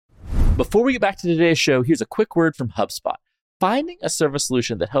Before we get back to today's show, here's a quick word from HubSpot. Finding a service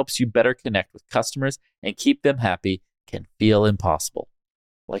solution that helps you better connect with customers and keep them happy can feel impossible.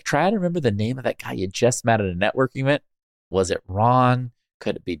 Like, try to remember the name of that guy you just met at a networking event. Was it Ron?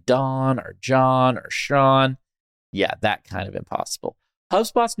 Could it be Don or John or Sean? Yeah, that kind of impossible.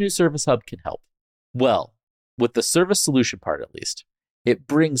 HubSpot's new Service Hub can help. Well, with the service solution part at least. It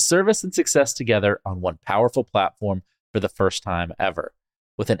brings service and success together on one powerful platform for the first time ever,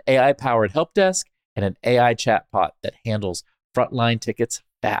 with an AI-powered help desk and an AI chatbot that handles frontline tickets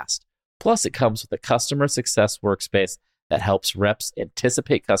fast. Plus, it comes with a customer success workspace that helps reps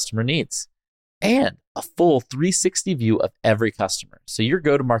anticipate customer needs and a full 360 view of every customer, so your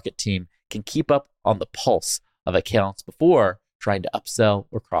go-to-market team can keep up on the pulse of accounts before trying to upsell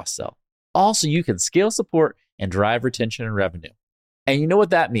or cross-sell. Also, you can scale support and drive retention and revenue. And you know what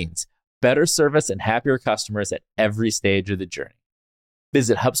that means? Better service and happier customers at every stage of the journey.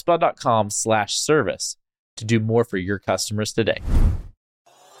 Visit HubSpot.com/service to do more for your customers today.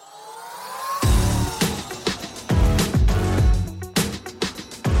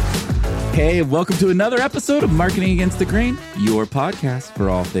 Hey, welcome to another episode of Marketing Against the Grain, your podcast for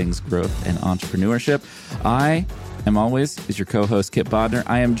all things growth and entrepreneurship. I am always, is your co-host, Kip Bodner.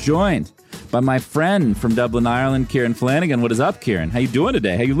 I am joined by my friend from Dublin, Ireland, Kieran Flanagan. What is up, Kieran? How you doing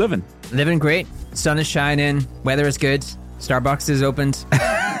today? How you living? Living great. Sun is shining. Weather is good. Starbucks is opened.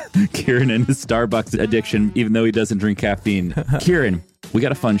 Kieran and his Starbucks addiction, even though he doesn't drink caffeine. Kieran, we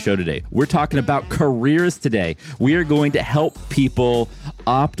got a fun show today. We're talking about careers today. We are going to help people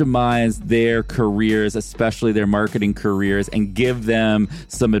optimize their careers, especially their marketing careers, and give them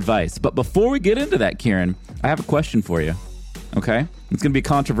some advice. But before we get into that, Kieran, I have a question for you. Okay? It's going to be a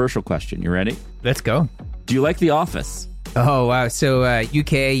controversial question. You ready? Let's go. Do you like The Office? Oh, wow. So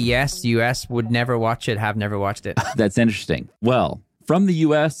UK, yes. US, would never watch it, have never watched it. That's interesting. Well, from the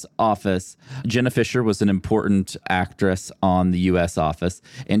U.S. Office, Jenna Fisher was an important actress on the U.S. Office,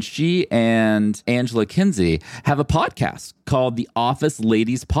 and she and Angela Kinsey have a podcast called The Office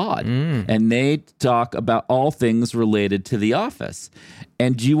Ladies Pod, and they talk about all things related to The Office.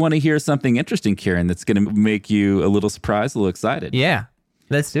 And do you want to hear something interesting, Kieran, that's going to make you a little surprised, a little excited? Yeah.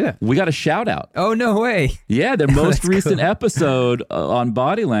 Let's do it. We got a shout out. Oh, no way. Yeah, their most recent episode on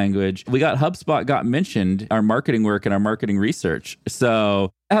body language, we got HubSpot got mentioned, our marketing work and our marketing research.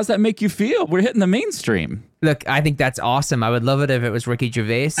 So how's that make you feel? We're hitting the mainstream. Look, I think that's awesome. I would love it if it was Ricky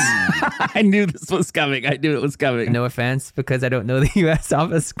Gervais. I knew this was coming. I knew it was coming. No offense, because I don't know the US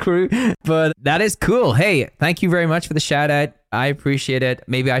Office crew, but that is cool. Hey, thank you very much for the shout out. I appreciate it.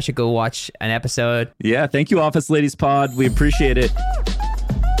 Maybe I should go watch an episode. Yeah, thank you, Office Ladies Pod. We appreciate it.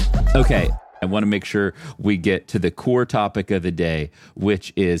 Okay, I want to make sure we get to the core topic of the day,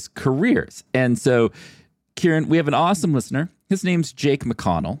 which is careers. And so, Kieran, we have an awesome listener. His name's Jake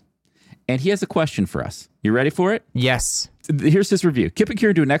McConnell, and he has a question for us. You ready for it? Yes. Here's his review. Kip and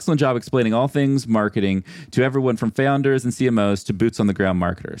Kieran do an excellent job explaining all things marketing to everyone from founders and CMOs to boots-on-the-ground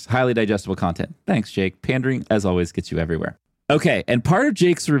marketers. Highly digestible content. Thanks, Jake. Pandering, as always, gets you everywhere. Okay, and part of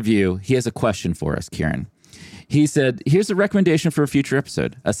Jake's review, he has a question for us, Kieran. He said, here's a recommendation for a future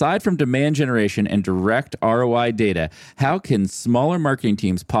episode. Aside from demand generation and direct ROI data, how can smaller marketing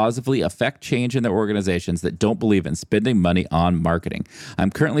teams positively affect change in their organizations that don't believe in spending money on marketing? I'm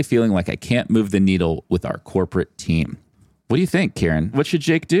currently feeling like I can't move the needle with our corporate team. What do you think, Kieran? What should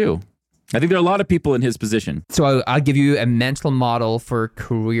Jake do? I think there are a lot of people in his position. So I'll give you a mental model for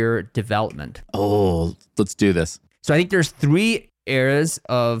career development. Oh, let's do this. So I think there's 3 eras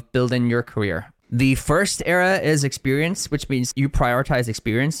of building your career. The first era is experience, which means you prioritize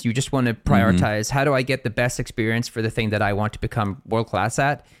experience. You just want to prioritize, how do I get the best experience for the thing that I want to become world-class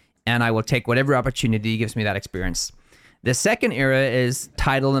at? And I will take whatever opportunity gives me that experience. The second era is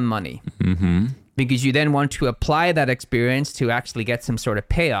title and money. Because you then want to apply that experience to actually get some sort of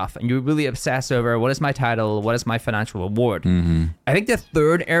payoff. And you really obsess over, what is my title? What is my financial reward? I think the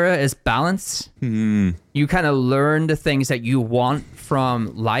third era is balance. You kind of learn the things that you want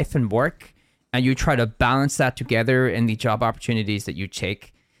from life and work, and you try to balance that together in the job opportunities that you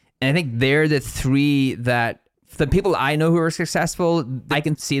take. And I think they're the 3 that, the people I know who are successful, I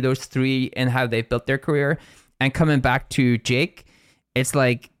can see those 3 in how they've built their career. And coming back to Jake, it's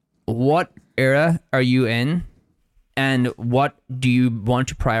like, what era are you in? And what do you want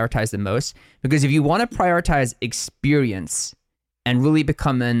to prioritize the most? Because if you want to prioritize experience and really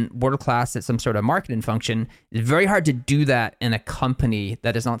becoming world-class at some sort of marketing function, it's very hard to do that in a company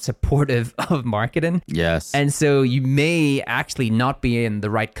that is not supportive of marketing. Yes. And so you may actually not be in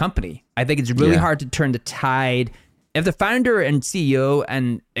the right company. I think it's really hard to turn the tide. If the founder and CEO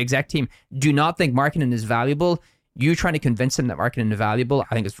and exec team do not think marketing is valuable, you trying to convince them that marketing is valuable,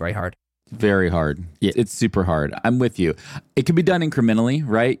 I think it's very hard. Very hard. Yeah, it's super hard. I'm with you. It can be done incrementally,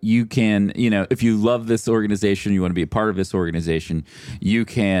 right? You can, if you love this organization, you want to be a part of this organization, you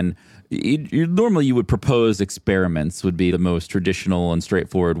can. Normally you would propose experiments would be the most traditional and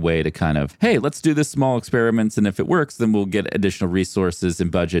straightforward way to kind of, hey, let's do this small experiments. And if it works, then we'll get additional resources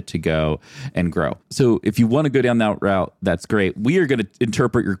and budget to go and grow. So if you want to go down that route, that's great. We are going to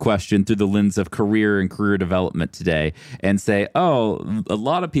interpret your question through the lens of career and career development today and say, oh, a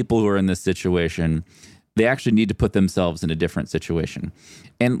lot of people who are in this situation, they actually need to put themselves in a different situation.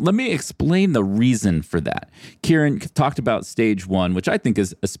 And let me explain the reason for that. Kieran talked about stage one, which I think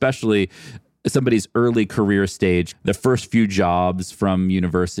is especially somebody's early career stage, the first few jobs from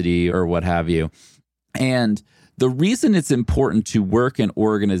university or what have you. And the reason it's important to work in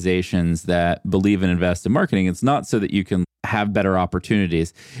organizations that believe and invest in marketing, it's not so that you can have better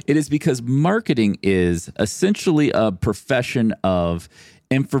opportunities. It is because marketing is essentially a profession of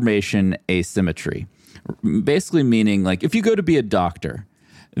information asymmetry. Basically meaning, like, if you go to be a doctor,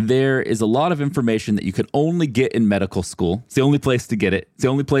 there is a lot of information that you can only get in medical school. It's the only place to get it. It's the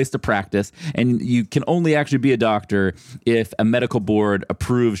only place to practice. And you can only actually be a doctor if a medical board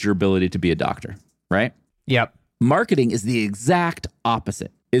approves your ability to be a doctor, right? Yep. Marketing is the exact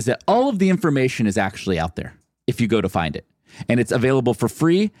opposite, is that all of the information is actually out there if you go to find it. And it's available for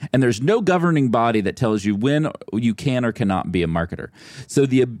free, and there's no governing body that tells you when you can or cannot be a marketer. So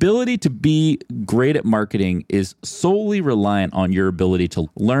the ability to be great at marketing is solely reliant on your ability to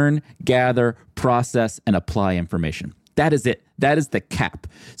learn, gather, process, and apply information. That is it. That is the cap.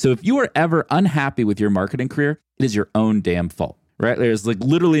 So if you are ever unhappy with your marketing career, it is your own damn fault. Right? There's like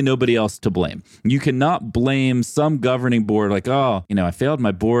literally nobody else to blame. You cannot blame some governing board like, oh, I failed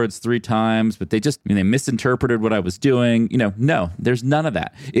my boards 3 times, but they misinterpreted what I was doing. No, there's none of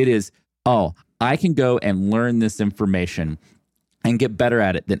that. It is, oh, I can go and learn this information and get better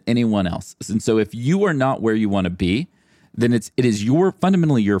at it than anyone else. And so if you are not where you want to be, then it is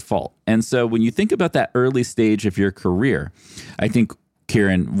fundamentally your fault. And so when you think about that early stage of your career, I think,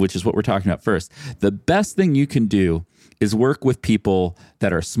 Kieran, which is what we're talking about first, the best thing you can do is work with people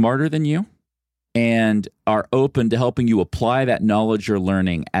that are smarter than you and are open to helping you apply that knowledge you're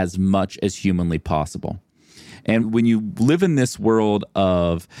learning as much as humanly possible. And when you live in this world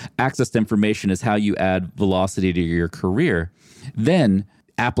of access to information is how you add velocity to your career, then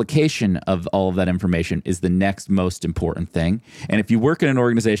application of all of that information is the next most important thing. And if you work in an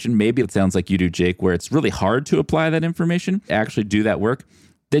organization, maybe it sounds like you do, Jake, where it's really hard to apply that information, actually do that work,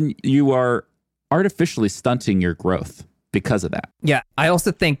 then you are artificially stunting your growth because of that. Yeah, I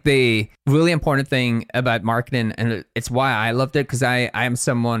also think the really important thing about marketing, and it's why I loved it, because I am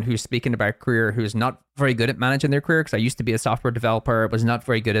someone who's speaking about career who's not very good at managing their career, because I used to be a software developer, was not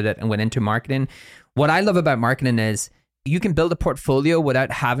very good at it, and went into marketing. What I love about marketing is you can build a portfolio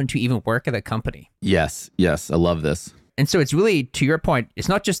without having to even work at a company. Yes, I love this. And so it's really, to your point, it's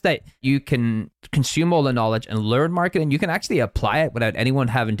not just that you can consume all the knowledge and learn marketing, you can actually apply it without anyone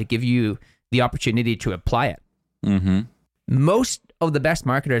having to give you the opportunity to apply it. Mm-hmm. Most of the best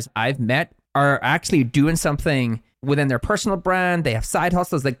marketers I've met are actually doing something within their personal brand. They have side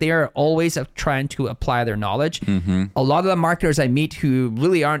hustles. Like, they are always trying to apply their knowledge. Mm-hmm. A lot of the marketers I meet who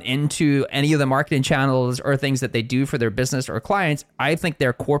really aren't into any of the marketing channels or things that they do for their business or clients, I think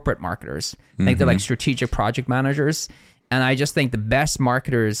they're corporate marketers. I think they're like strategic project managers. And I just think the best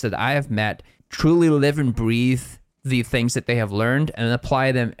marketers that I have met truly live and breathe the things that they have learned and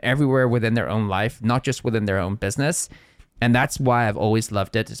apply them everywhere within their own life, not just within their own business. And that's why I've always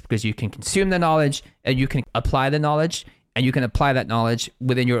loved it. It's because you can consume the knowledge and you can apply the knowledge, and you can apply that knowledge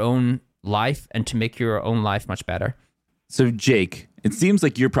within your own life and to make your own life much better. So Jake, it seems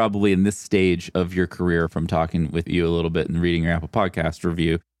like you're probably in this stage of your career from talking with you a little bit and reading your Apple Podcast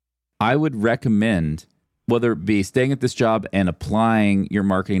review. I would recommend, whether it be staying at this job and applying your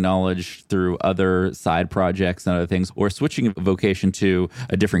marketing knowledge through other side projects and other things, or switching a vocation to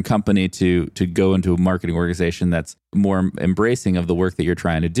a different company to go into a marketing organization that's more embracing of the work that you're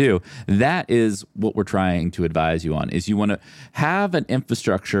trying to do. That is what we're trying to advise you on, is you want to have an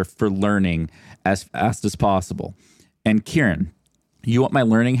infrastructure for learning as fast as possible. And Kieran, you want my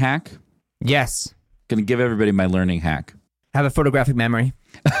learning hack? Yes. Going to give everybody my learning hack. Have a photographic memory.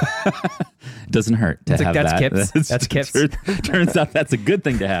 Doesn't hurt to have that's that. Kips. That's Kips. Turns out that's a good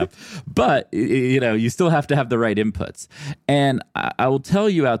thing to have. But, you still have to have the right inputs. And I will tell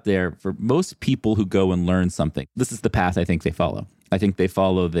you out there, for most people who go and learn something, this is the path I think they follow. I think they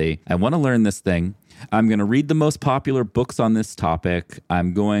follow I want to learn this thing. I'm going to read the most popular books on this topic.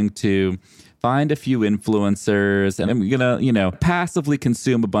 I'm going to find a few influencers, and I'm going to, passively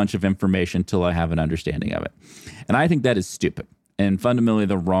consume a bunch of information till I have an understanding of it. And I think that is stupid. and fundamentally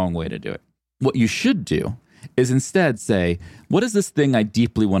the wrong way to do it. What you should do is instead say, what is this thing I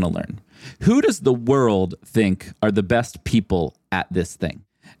deeply want to learn? Who does the world think are the best people at this thing?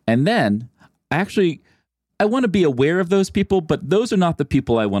 And then I want to be aware of those people, but those are not the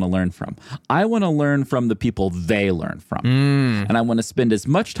people I want to learn from. I want to learn from the people they learn from. And I want to spend as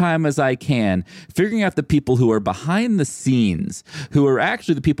much time as I can figuring out the people who are behind the scenes, who are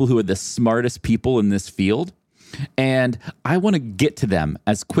actually the people who are the smartest people in this field. And I want to get to them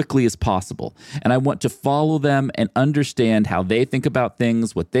as quickly as possible. And I want to follow them and understand how they think about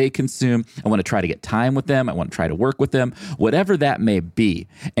things, what they consume. I want to try to get time with them. I want to try to work with them, whatever that may be.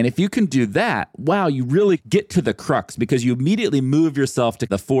 And if you can do that, wow, you really get to the crux because you immediately move yourself to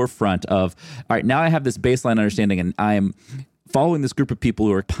the forefront of, all right, now I have this baseline understanding and I am following this group of people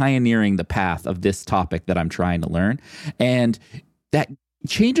who are pioneering the path of this topic that I'm trying to learn. And that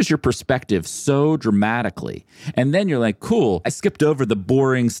changes your perspective so dramatically. And then you're like, cool, I skipped over the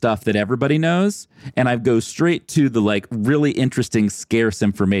boring stuff that everybody knows. And I go straight to the like really interesting, scarce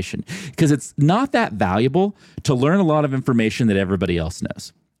information because it's not that valuable to learn a lot of information that everybody else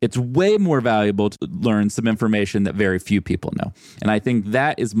knows. It's way more valuable to learn some information that very few people know. And I think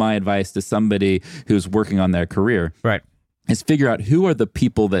that is my advice to somebody who's working on their career. Right. Is figure out who are the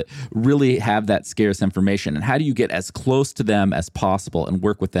people that really have that scarce information and how do you get as close to them as possible and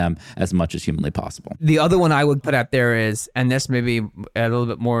work with them as much as humanly possible. The other one I would put out there is, and this may be a little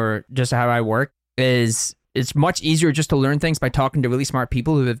bit more just how I work, is it's much easier just to learn things by talking to really smart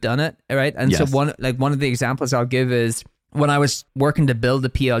people who have done it, right? And so one of the examples I'll give is when I was working to build the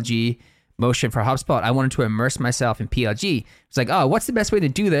PLG motion for HubSpot, I wanted to immerse myself in PLG. It's like, oh, what's the best way to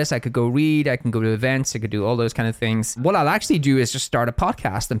do this? I could go read, I can go to events, I could do all those kind of things. What I'll actually do is just start a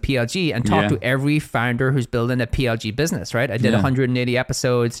podcast on PLG and talk to every founder who's building a PLG business, right? I did 180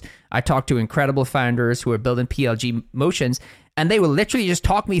 episodes. I talked to incredible founders who are building PLG motions, and they will literally just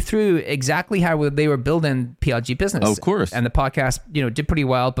talk me through exactly how they were building PLG business. Of course. And the podcast, did pretty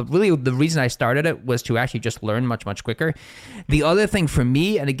well. But really, the reason I started it was to actually just learn much, much quicker. The other thing for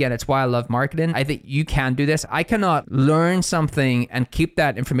me, and again, it's why I love marketing, I think you can do this. I cannot learn something and keep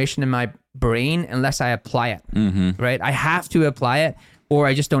that information in my brain unless I apply it, right? I have to apply it, or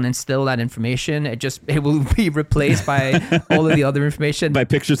I just don't instill that information. It will be replaced by all of the other information. By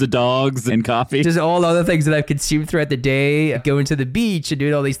pictures of dogs and coffee. Just all other things that I've consumed throughout the day, going to the beach and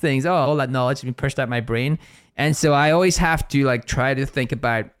doing all these things. Oh, all that knowledge has been pushed out my brain. And so I always have to try to think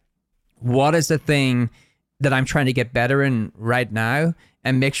about what is the thing that I'm trying to get better in right now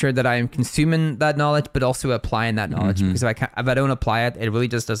and make sure that I am consuming that knowledge, but also applying that knowledge. Because if I don't apply it, it really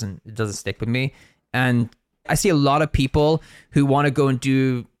just doesn't stick with me. And I see a lot of people who want to go and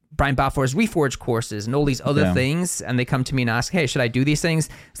do Brian Balfour's Reforge courses and all these other things. And they come to me and ask, hey, should I do these things?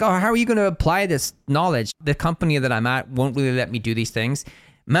 So how are you going to apply this knowledge? The company that I'm at won't really let me do these things.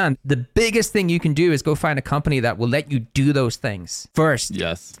 Man, the biggest thing you can do is go find a company that will let you do those things first.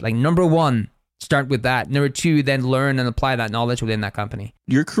 Yes. Number one, start with that. Number two, then learn and apply that knowledge within that company.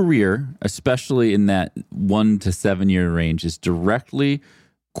 Your career, especially in that 1 to 7 year range, is directly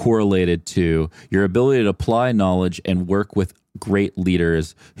correlated to your ability to apply knowledge and work with great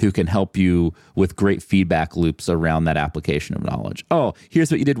leaders who can help you with great feedback loops around that application of knowledge. Oh, here's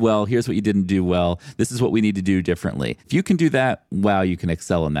what you did well. Here's what you didn't do well. This is what we need to do differently. If you can do that, wow, you can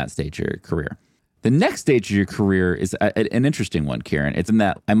excel in that stage of your career. The next stage of your career is an interesting one, Kieran. It's in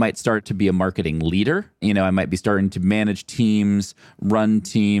that I might start to be a marketing leader. I might be starting to manage teams, run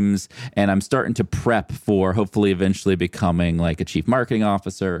teams, and I'm starting to prep for hopefully eventually becoming like a chief marketing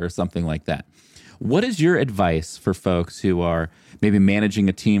officer or something like that. What is your advice for folks who are maybe managing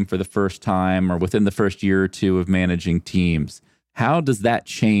a team for the first time or within the first year or two of managing teams? How does that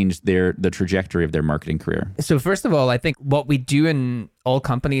change the trajectory of their marketing career? So first of all, I think what we do in all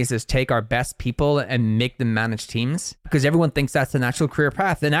companies is take our best people and make them manage teams because everyone thinks that's the natural career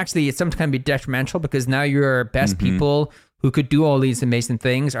path. And actually, it's sometimes can be detrimental because now your best people who could do all these amazing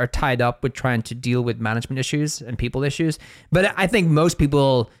things are tied up with trying to deal with management issues and people issues. But I think most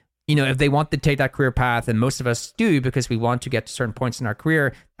people, if they want to take that career path, and most of us do because we want to get to certain points in our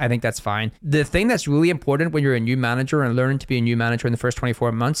career, I think that's fine. The thing that's really important when you're a new manager and learning to be a new manager in the first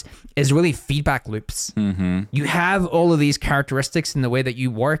 24 months is really feedback loops. You have all of these characteristics in the way that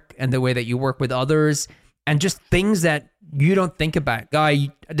you work and the way that you work with others and just things that you don't think about.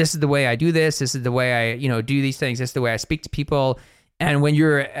 This is the way I do this. This is the way I, do these things. This is the way I speak to people. And when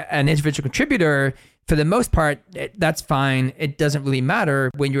you're an individual contributor, for the most part, that's fine. It doesn't really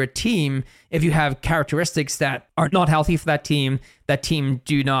matter. When you're a team, if you have characteristics that are not healthy for that team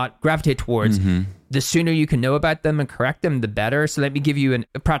do not gravitate towards, the sooner you can know about them and correct them, the better. So let me give you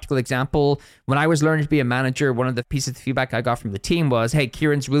a practical example. When I was learning to be a manager, one of the pieces of feedback I got from the team was, hey,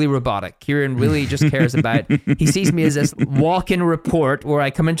 Kieran's really robotic. Kieran really just cares about, he sees me as this walk-in report where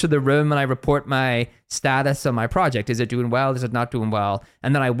I come into the room and I report my status on my project. Is it doing well? Is it not doing well?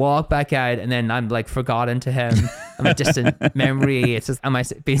 And then I walk back out and then I'm like forgotten to him. I'm a distant memory. It's just, am I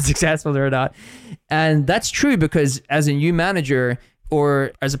being successful or not? And that's true because as a new manager,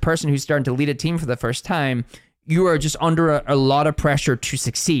 or as a person who's starting to lead a team for the first time, you are just under a lot of pressure to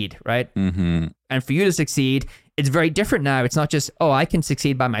succeed, right? Mm-hmm. And for you to succeed, it's very different now. It's not just, oh, I can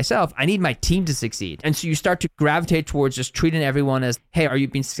succeed by myself. I need my team to succeed. And so you start to gravitate towards just treating everyone as, hey, are you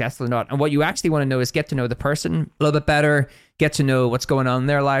being successful or not? And what you actually want to know is get to know the person a little bit better, get to know what's going on in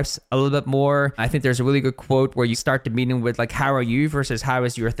their lives a little bit more. I think there's a really good quote where you start the meeting with like, how are you versus how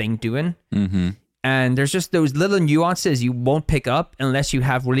is your thing doing? Mm-hmm. And there's just those little nuances you won't pick up unless you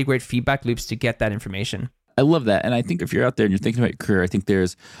have really great feedback loops to get that information. I love that. And I think if you're out there and you're thinking about your career, I think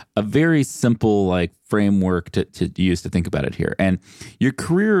there's a very simple like framework to use to think about it here. And your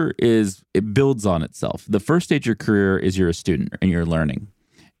career it builds on itself. The first stage of your career is you're a student and you're learning.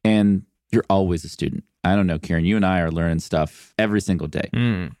 And you're always a student. I don't know, Kieran, you and I are learning stuff every single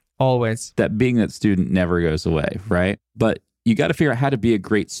day. Always. That being that student never goes away, right? But you got to figure out how to be a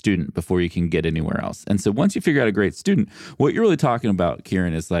great student before you can get anywhere else. And so once you figure out a great student, what you're really talking about,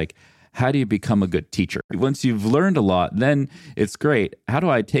 Kieran, is like, how do you become a good teacher? Once you've learned a lot, then it's great. How do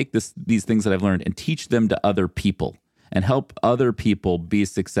I take these things that I've learned and teach them to other people and help other people be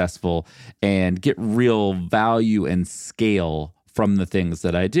successful and get real value and scale from the things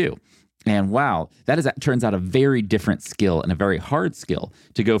that I do? And wow, that turns out a very different skill and a very hard skill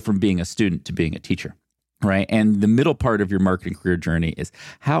to go from being a student to being a teacher. Right. And the middle part of your marketing career journey is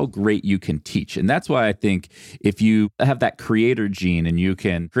how great you can teach. And that's why I think if you have that creator gene and you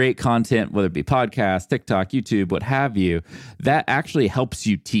can create content, whether it be podcasts, TikTok, YouTube, what have you, that actually helps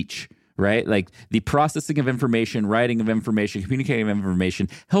you teach. Right? Like the processing of information, writing of information, communicating of information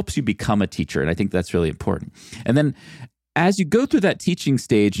helps you become a teacher. And I think that's really important. And then as you go through that teaching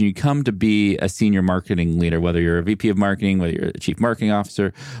stage and you come to be a senior marketing leader, whether you're a VP of marketing, whether you're a chief marketing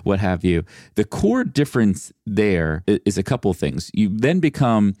officer, what have you, the core difference there is a couple of things. You then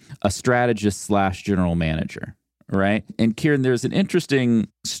become a strategist / general manager, right? And Kieran, there's an interesting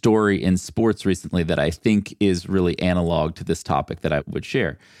story in sports recently that I think is really analog to this topic that I would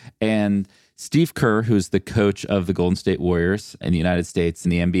share. And Steve Kerr, who's the coach of the Golden State Warriors in the United States in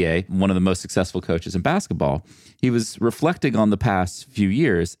the NBA, one of the most successful coaches in basketball, he was reflecting on the past few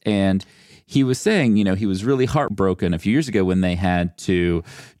years. And he was saying, you know, he was really heartbroken a few years ago when they had to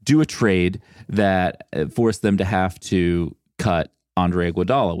do a trade that forced them to have to cut Andre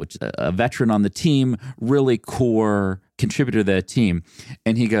Iguodala, which is a veteran on the team, really core contributor to that team.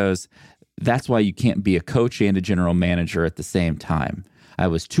 And he goes, that's why you can't be a coach and a general manager at the same time. I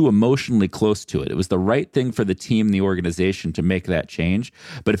was too emotionally close to it. It was the right thing for the team, the organization to make that change.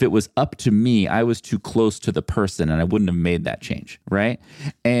 But if it was up to me, I was too close to the person and I wouldn't have made that change, right?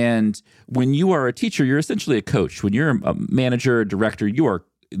 And when you are a teacher, you're essentially a coach. When you're a manager, a director, you are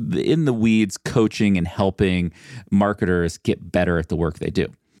in the weeds coaching and helping marketers get better at the work they do.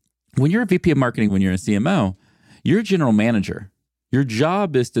 When you're a VP of marketing, when you're a CMO, you're a general manager. Your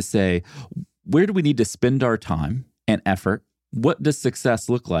job is to say, where do we need to spend our time and effort? What does success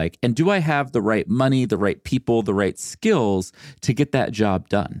look like? And do I have the right money, the right people, the right skills to get that job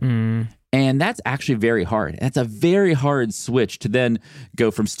done? And that's actually very hard. That's a very hard switch to then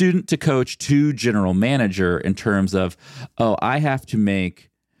go from student to coach to general manager in terms of, oh, I have to make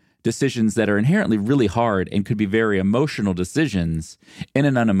decisions that are inherently really hard and could be very emotional decisions in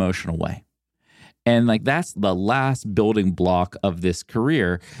an unemotional way. And like that's the last building block of this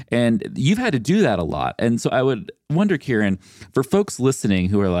career. And you've had to do that a lot. And so I would wonder, Kieran, for folks listening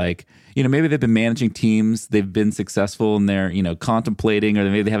who are like, you know, maybe they've been managing teams, they've been successful and they're, you know, contemplating, or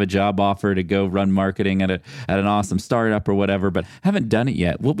maybe they have a job offer to go run marketing at an awesome startup or whatever, but haven't done it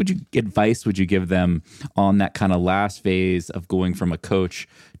yet. What advice would you give them on that kind of last phase of going from a coach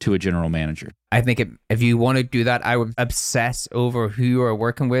to a general manager? I think if you want to do that, I would obsess over who you are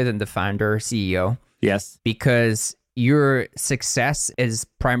working with and the founder, CEO. Yes. Because your success is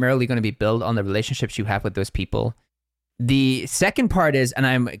primarily going to be built on the relationships you have with those people. The second part is, and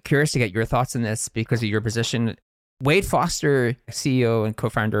I'm curious to get your thoughts on this because of your position, Wade Foster, CEO and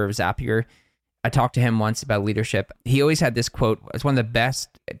co-founder of Zapier, I talked to him once about leadership. He always had this quote. It's one of the best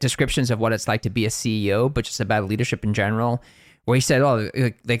descriptions of what it's like to be a CEO, but just about leadership in general, where he said, oh,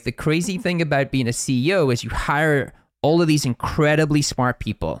 like the crazy thing about being a CEO is you hire all of these incredibly smart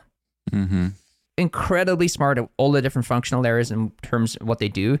people. Incredibly smart at all the different functional areas in terms of what they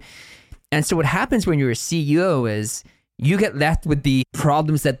do. And so what happens when you're a CEO is you get left with the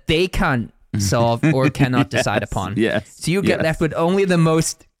problems that they can't solve or cannot decide upon. Yes. So you get left with only the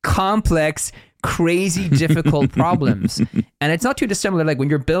most complex, crazy, difficult problems. And it's not too dissimilar. Like when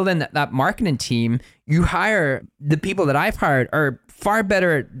you're building that marketing team, you hire the people that I've hired are far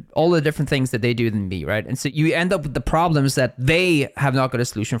better at all the different things that they do than me, right? And so you end up with the problems that they have not got a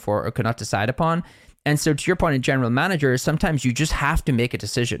solution for or cannot decide upon. And so to your point, in general managers, sometimes you just have to make a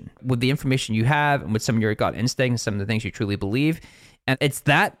decision with the information you have and with some of your gut instinct and some of the things you truly believe. And it's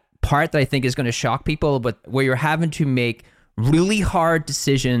that part that I think is going to shock people, but where you're having to make really hard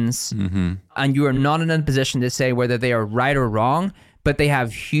decisions and you are not in a position to say whether they are right or wrong, but they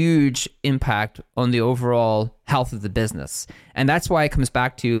have huge impact on the overall health of the business. And that's why it comes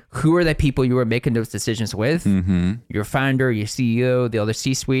back to who are the people you are making those decisions with, your founder, your CEO, the other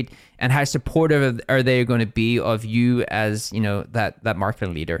C-suite, and how supportive are they going to be of you as, that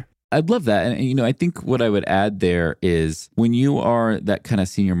marketing leader. I'd love that. And, I think what I would add there is when you are that kind of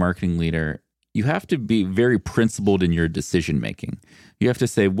senior marketing leader, you have to be very principled in your decision making. You have to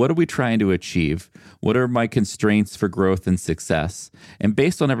say, what are we trying to achieve? What are my constraints for growth and success? And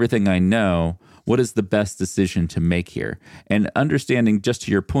based on everything I know, what is the best decision to make here? And understanding, just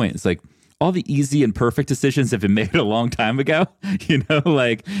to your point, it's like, all the easy and perfect decisions have been made a long time ago,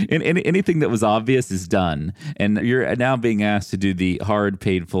 like anything that was obvious is done. And you're now being asked to do the hard,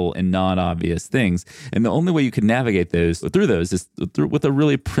 painful, and non-obvious things. And the only way you can navigate through those is with a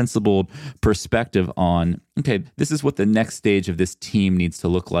really principled perspective on, okay, this is what the next stage of this team needs to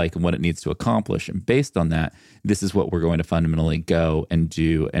look like and what it needs to accomplish. And based on that, this is what we're going to fundamentally go and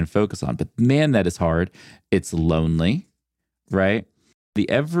do and focus on. But man, that is hard. It's lonely, right?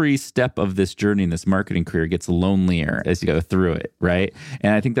 Every step of this journey in this marketing career gets lonelier as you go through it, right?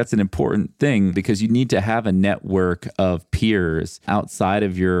 And I think that's an important thing because you need to have a network of peers outside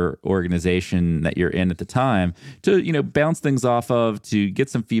of your organization that you're in at the time to, bounce things off of, to get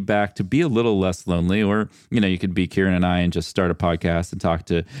some feedback, to be a little less lonely. Or, you could be Kieran and I and just start a podcast and talk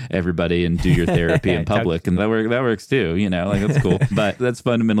to everybody and do your therapy in public. And that works too, that's cool. But that's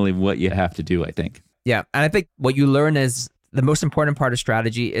fundamentally what you have to do, I think. Yeah. And I think what you learn is the most important part of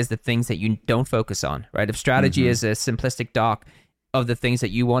strategy is the things that you don't focus on, right? If strategy is a simplistic doc of the things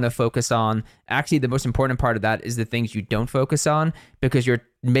that you want to focus on, actually the most important part of that is the things you don't focus on, because you're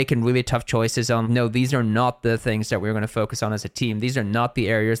making really tough choices on, no, these are not the things that we're going to focus on as a team. These are not the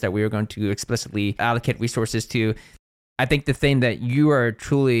areas that we are going to explicitly allocate resources to. I think the thing that you are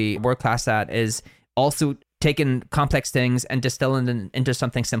truly world-class at is also taking complex things and distilling them into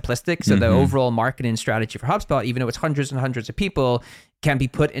something simplistic. So the overall marketing strategy for HubSpot, even though it's hundreds and hundreds of people, can be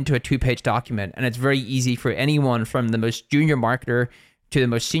put into a 2-page document. And it's very easy for anyone from the most junior marketer to the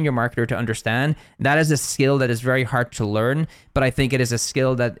most senior marketer to understand. That is a skill that is very hard to learn, but I think it is a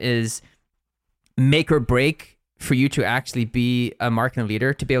skill that is make or break for you to actually be a marketing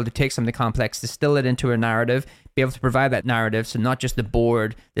leader, to be able to take something complex, distill it into a narrative, be able to provide that narrative so not just the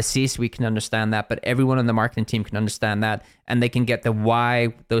board, the C-suite can understand that, but everyone on the marketing team can understand that, and they can get the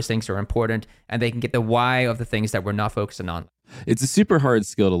why those things are important, and they can get the why of the things that we're not focusing on. It's a super hard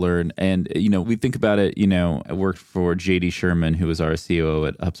skill to learn. And, we think about it, I worked for JD Sherman, who was our COO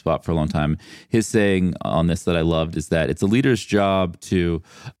at HubSpot for a long time. His saying on this that I loved is that it's a leader's job to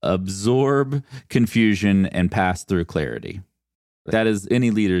absorb confusion and pass through clarity. That is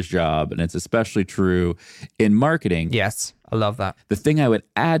any leader's job, and it's especially true in marketing. Yes, I love that. The thing I would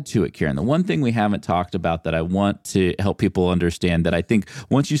add to it, Kieran, the one thing we haven't talked about that I want to help people understand that I think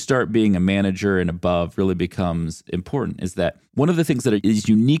once you start being a manager and above really becomes important is that one of the things that is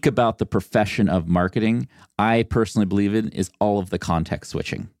unique about the profession of marketing, I personally believe in, is all of the context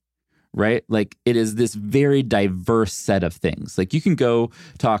switching. Right? Like it is this very diverse set of things. Like you can go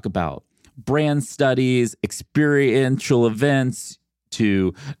talk about brand studies, experiential events,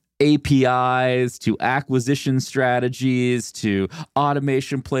 to APIs, to acquisition strategies, to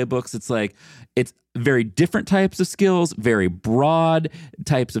automation playbooks. It's very different types of skills, very broad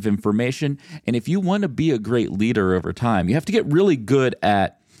types of information. And if you want to be a great leader over time, you have to get really good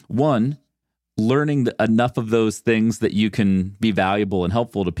at, one, learning enough of those things that you can be valuable and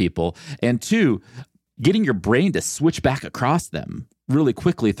helpful to people, and two, getting your brain to switch back across them really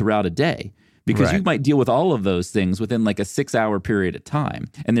quickly throughout a day. Because you might deal with all of those things within like a 6-hour period of time.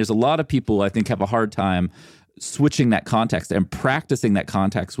 And there's a lot of people I think have a hard time switching that context, and practicing that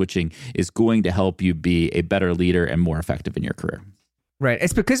context switching is going to help you be a better leader and more effective in your career. Right.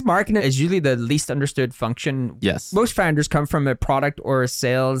 It's because marketing is usually the least understood function. Yes. Most founders come from a product or a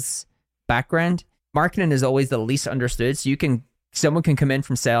sales background. Marketing is always the least understood. So someone can come in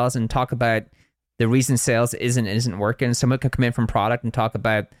from sales and talk about the reason sales isn't working. Someone can come in from product and talk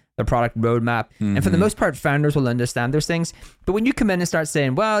about the product roadmap. And for the most part, founders will understand those things. But when you come in and start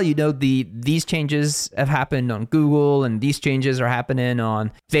saying, well, these changes have happened on Google and these changes are happening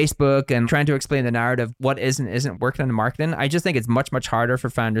on Facebook, and trying to explain the narrative, what isn't working in the marketing, I just think it's much, much harder for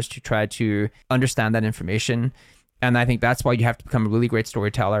founders to try to understand that information. And I think that's why you have to become a really great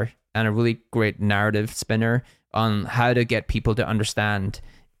storyteller and a really great narrative spinner on how to get people to understand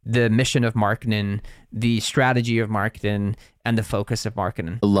the mission of marketing, the strategy of marketing, and the focus of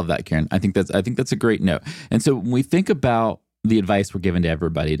marketing. I love that, Kieran. I think that's a great note. And so when we think about the advice we're giving to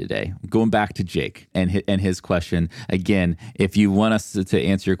everybody today, going back to Jake and his question, again, if you want us to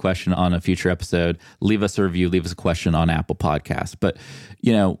answer your question on a future episode, leave us a review, leave us a question on Apple Podcasts. But,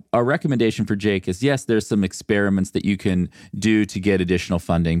 our recommendation for Jake is, yes, there's some experiments that you can do to get additional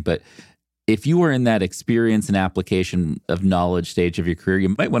funding, but if you are in that experience and application of knowledge stage of your career,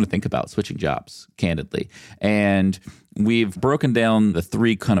 you might want to think about switching jobs, candidly. And we've broken down the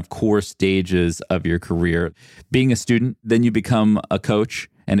 3 kind of core stages of your career. Being a student, then you become a coach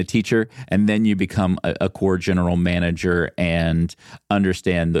and a teacher, and then you become a core general manager and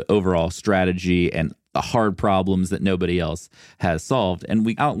understand the overall strategy and the hard problems that nobody else has solved. And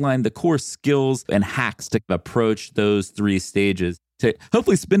we outlined the core skills and hacks to approach those 3 stages to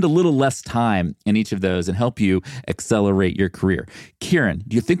hopefully spend a little less time in each of those and help you accelerate your career. Kieran,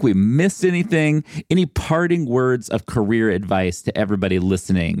 do you think we missed anything? Any parting words of career advice to everybody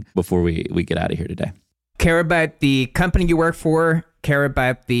listening before we get out of here today? Care about the company you work for, care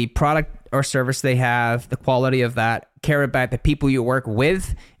about the product or service they have, the quality of that, care about the people you work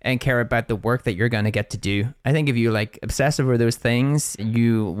with, and care about the work that you're going to get to do. I think if you obsess over those things,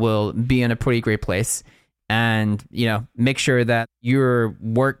 you will be in a pretty great place. And, make sure that your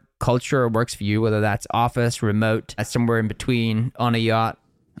work culture works for you, whether that's office, remote, somewhere in between, on a yacht,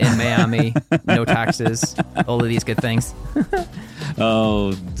 in Miami, no taxes, all of these good things.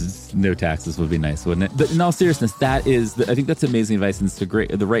 Oh, no taxes would be nice, wouldn't it? But in all seriousness, I think that's amazing advice, and it's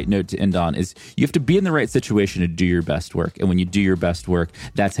the right note to end on. Is you have to be in the right situation to do your best work, and when you do your best work,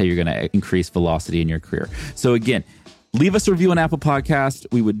 that's how you're going to increase velocity in your career. So again, leave us a review on Apple Podcast.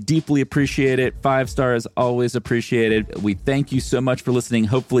 We would deeply appreciate it. 5 stars, always appreciated. We thank you so much for listening.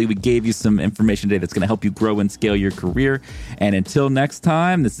 Hopefully we gave you some information today that's going to help you grow and scale your career. And until next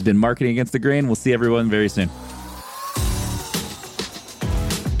time, this has been Marketing Against the Grain. We'll see everyone very soon.